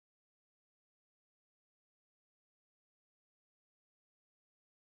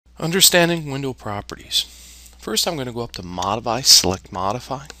Understanding window properties. First, I'm going to go up to Modify, select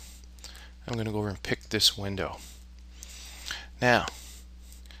Modify. I'm going to go over and pick this window. Now,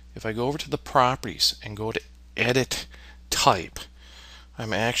 if I go over to the properties and go to Edit Type,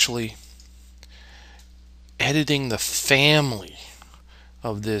 I'm actually editing the family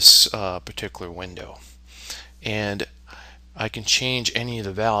of this particular window. And I can change any of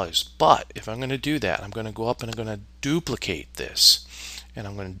the values. But if I'm going to do that, I'm going to go up and I'm going to duplicate this. And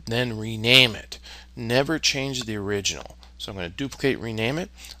I'm going to then rename it. Never change the original. So I'm going to duplicate, rename it.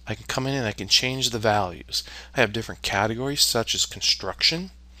 I can come in and I can change the values. I have different categories such as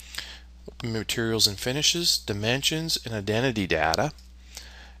construction, materials and finishes, dimensions, and identity data.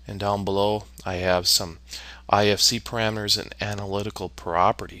 And down below I have some IFC parameters and analytical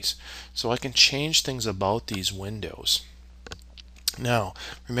properties. So I can change things about these windows. Now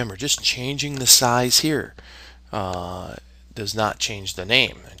remember, just changing the size here does not change the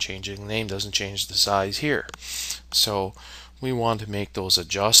name, and changing the name doesn't change the size here. So we want to make those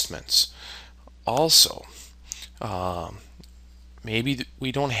adjustments. Also, maybe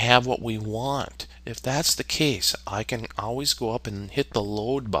we don't have what we want. If that's the case, I can always go up and hit the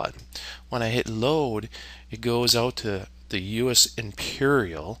load button. When I hit load, it goes out to the US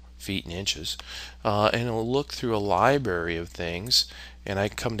Imperial feet and inches, and it'll look through a library of things, and I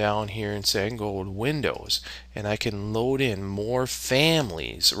can come down here and say I can go to Windows and I can load in more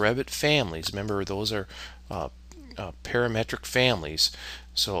families, Revit families. Remember, those are parametric families,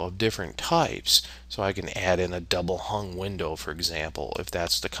 so of different types. So I can add in a double hung window, for example, if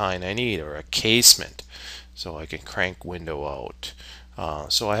that's the kind I need, or a casement, so I can crank window out.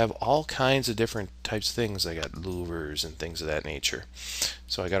 So I have all kinds of different types of things. I got louvers and things of that nature.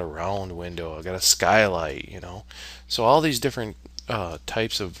 So I got a round window, I got a skylight, so all these different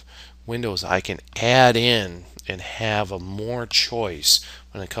types of windows I can add in and have a more choice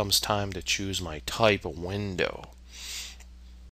when it comes time to choose my type of window.